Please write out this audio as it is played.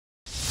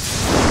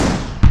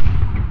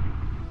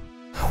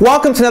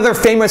Welcome to another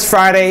Famous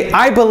Friday.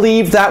 I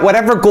believe that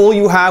whatever goal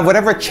you have,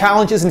 whatever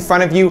challenge is in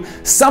front of you,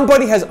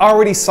 somebody has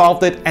already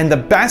solved it, and the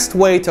best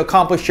way to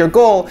accomplish your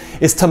goal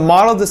is to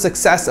model the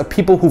success of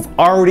people who've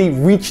already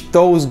reached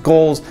those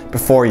goals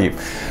before you.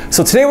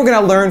 So today we're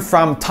going to learn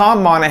from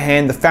Tom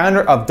Monahan, the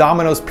founder of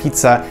Domino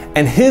Pizza,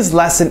 and his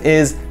lesson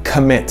is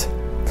commit.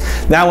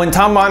 Now, when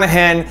Tom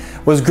Monahan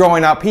was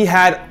growing up, he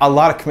had a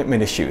lot of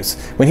commitment issues.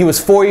 When he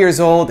was 4 years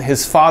old,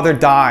 his father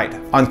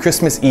died on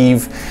Christmas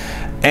Eve,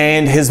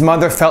 and his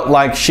mother felt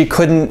like she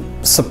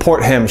couldn't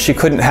support him. She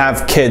couldn't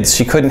have kids.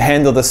 She couldn't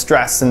handle the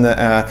stress and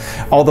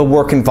all the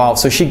work involved.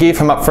 So she gave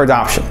him up for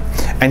adoption.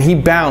 And he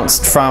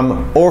bounced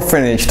from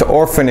orphanage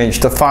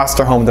to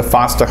foster home to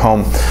foster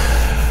home.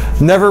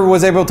 Never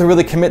was able to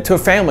really commit to a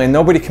family, and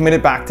nobody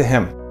committed back to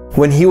him.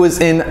 When he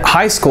was in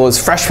high school,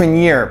 his freshman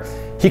year,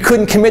 he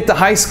couldn't commit to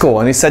high school,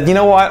 and he said, you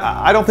know what,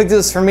 I don't think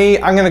this is for me.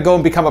 I'm gonna go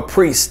and become a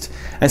priest.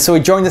 And so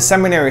he joined the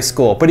seminary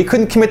school, but he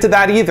couldn't commit to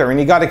that either, and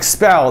he got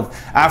expelled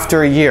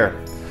after a year.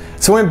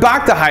 So he went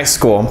back to high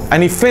school,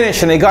 and he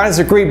finished, and he got his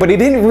degree, but he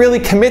didn't really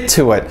commit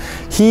to it.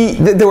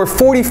 There were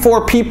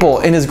 44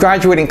 people in his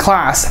graduating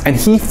class, and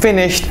he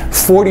finished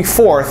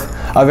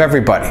 44th of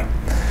everybody.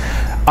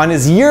 On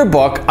his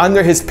yearbook,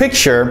 under his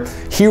picture,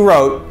 he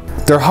wrote,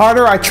 "The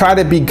harder I try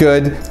to be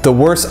good, the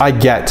worse I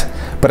get,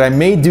 but I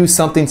may do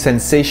something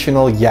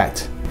sensational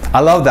yet." I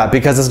love that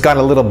because it's got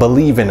a little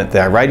believe in it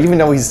there, right? Even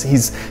though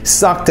he's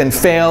sucked and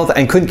failed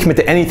and couldn't commit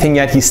to anything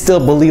yet, he still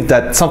believed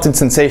that something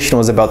sensational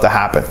was about to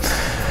happen.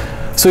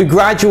 So he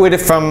graduated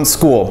from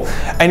school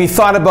and he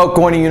thought about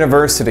going to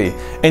university.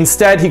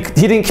 Instead, he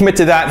didn't commit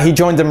to that. He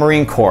joined the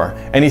Marine Corps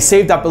and he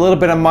saved up a little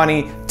bit of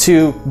money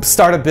to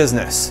start a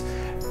business.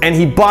 And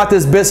he bought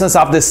this business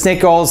off this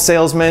snake oil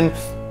salesman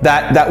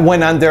that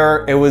went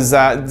under. It was,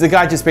 the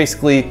guy just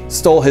basically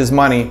stole his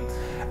money.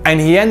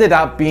 And he ended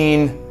up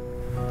being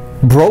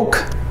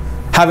broke,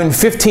 having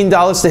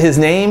 $15 to his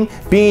name,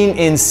 being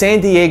in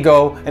San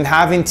Diego and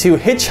having to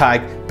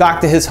hitchhike back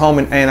to his home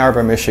in Ann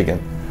Arbor,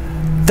 Michigan.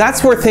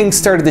 That's where things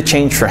started to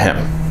change for him.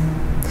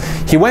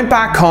 He went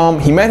back home,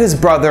 he met his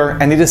brother,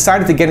 and he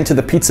decided to get into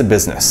the pizza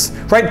business,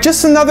 right?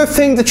 Just another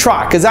thing to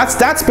try, because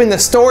that's been the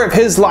story of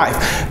his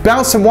life.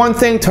 Bounced from one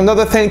thing to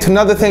another thing to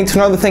another thing to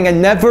another thing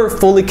and never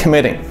fully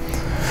committing.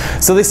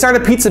 So they start a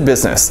pizza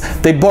business.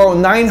 They borrow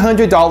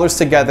 $900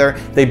 together,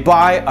 they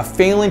buy a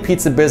failing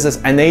pizza business,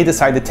 and they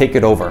decide to take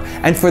it over.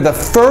 And for the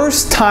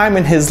first time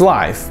in his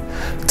life,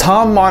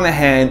 Tom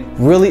Monahan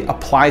really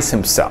applies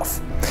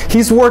himself.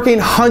 He's working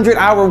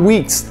 100-hour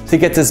weeks to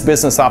get this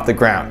business off the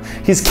ground.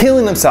 He's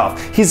killing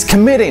himself, he's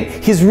committing,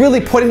 he's really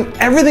putting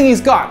everything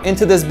he's got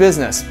into this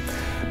business.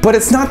 But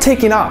it's not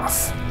taking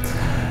off.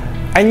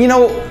 And you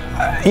know,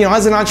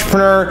 as an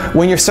entrepreneur,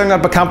 when you're starting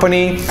up a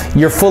company,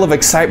 you're full of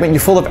excitement,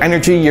 you're full of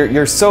energy,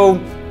 you're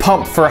so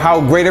pumped for how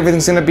great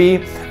everything's gonna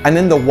be, and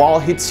then the wall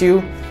hits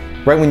you,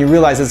 right when you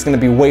realize it's gonna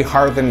be way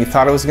harder than you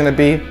thought it was gonna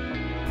be.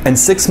 And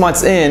 6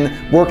 months in,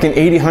 working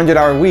 80,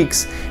 100-hour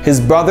weeks, his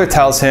brother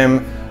tells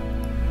him,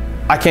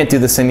 I can't do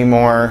this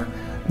anymore.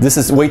 This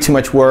is way too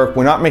much work.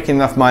 We're not making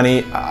enough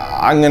money.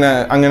 I'm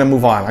gonna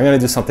move on. I'm gonna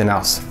do something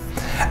else.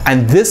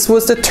 And this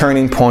was the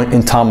turning point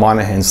in Tom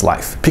Monahan's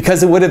life,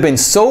 because it would have been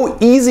so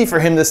easy for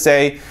him to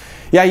say,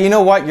 yeah, you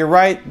know what, you're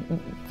right.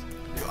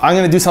 I'm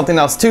gonna do something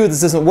else too.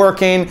 This isn't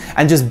working,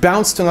 and just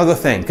bounce to another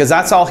thing, because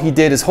that's all he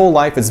did his whole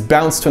life, is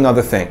bounce to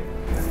another thing.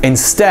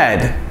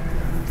 Instead,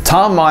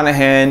 Tom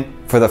Monahan,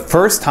 for the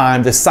first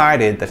time,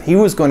 decided that he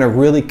was going to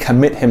really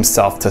commit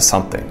himself to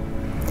something.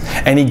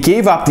 And he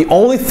gave up the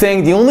only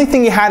thing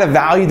he had of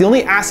value, the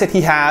only asset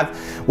he had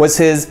was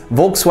his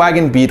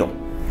Volkswagen Beetle.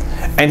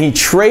 And he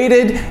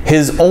traded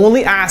his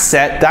only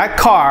asset, that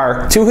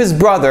car, to his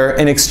brother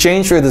in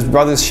exchange for his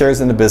brother's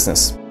shares in the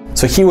business.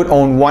 So he would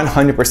own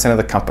 100% of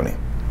the company.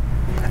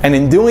 And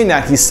in doing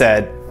that, he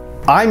said,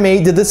 I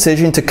made the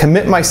decision to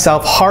commit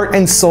myself heart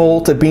and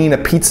soul to being a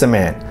pizza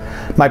man.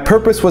 My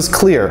purpose was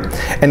clear,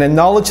 and the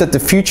knowledge that the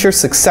future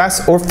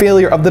success or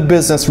failure of the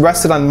business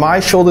rested on my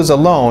shoulders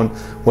alone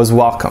was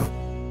welcome.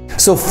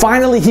 So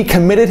finally he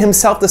committed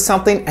himself to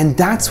something, and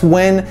that's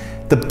when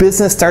the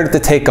business started to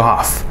take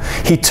off.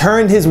 He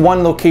turned his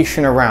one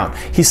location around.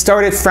 He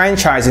started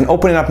franchising,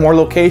 opening up more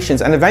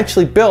locations, and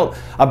eventually built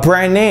a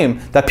brand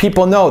name that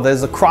people know that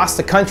is across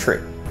the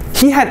country.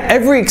 He had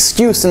every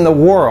excuse in the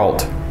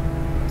world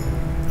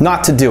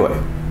not to do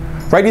it.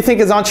 Right? You think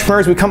as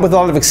entrepreneurs we come up with a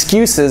lot of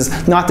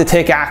excuses not to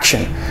take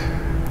action.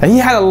 And he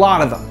had a lot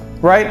of them,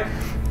 right?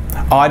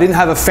 Oh, I didn't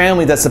have a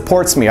family that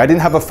supports me. I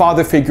didn't have a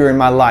father figure in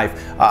my life.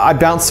 I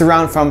bounced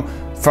around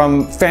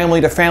from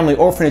family to family,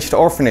 orphanage to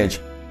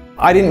orphanage.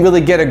 I didn't really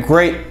get a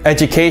great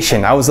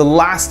education. I was the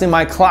last in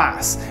my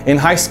class in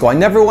high school. I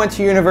never went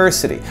to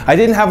university. I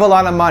didn't have a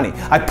lot of money.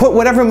 I put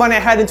whatever money I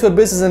had into a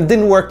business and it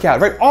didn't work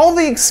out, right? All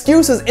the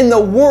excuses in the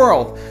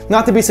world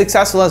not to be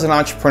successful as an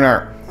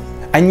entrepreneur.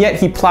 And yet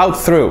he plowed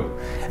through,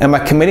 and by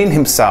committing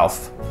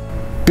himself,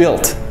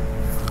 built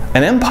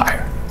an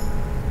empire.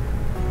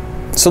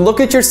 So look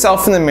at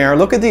yourself in the mirror,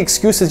 look at the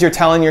excuses you're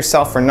telling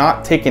yourself for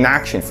not taking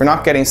action, for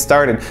not getting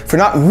started, for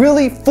not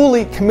really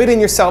fully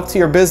committing yourself to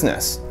your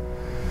business.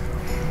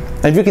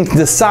 And if you can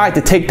decide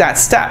to take that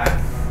step,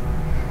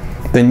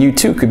 then you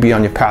too could be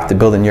on your path to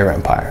building your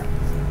empire.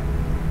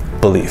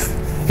 Believe.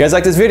 You guys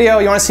like this video?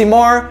 You want to see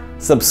more?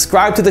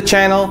 Subscribe to the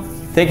channel.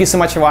 Thank you so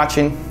much for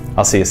watching.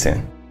 I'll see you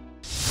soon.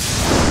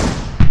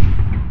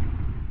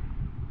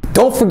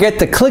 Don't forget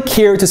to click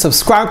here to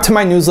subscribe to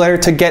my newsletter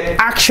to get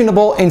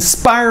actionable,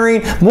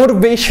 inspiring,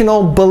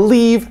 motivational,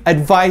 believe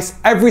advice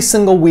every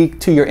single week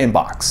to your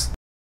inbox.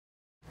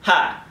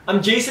 Hi,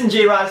 I'm Jason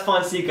J. Raz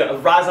Fonseca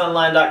of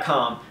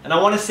RazOnline.com, and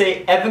I want to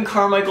say Evan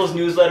Carmichael's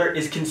newsletter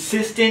is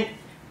consistent,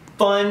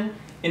 fun,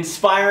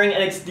 inspiring,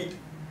 and it's the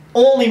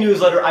only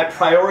newsletter I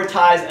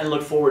prioritize and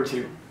look forward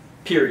to.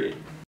 Period.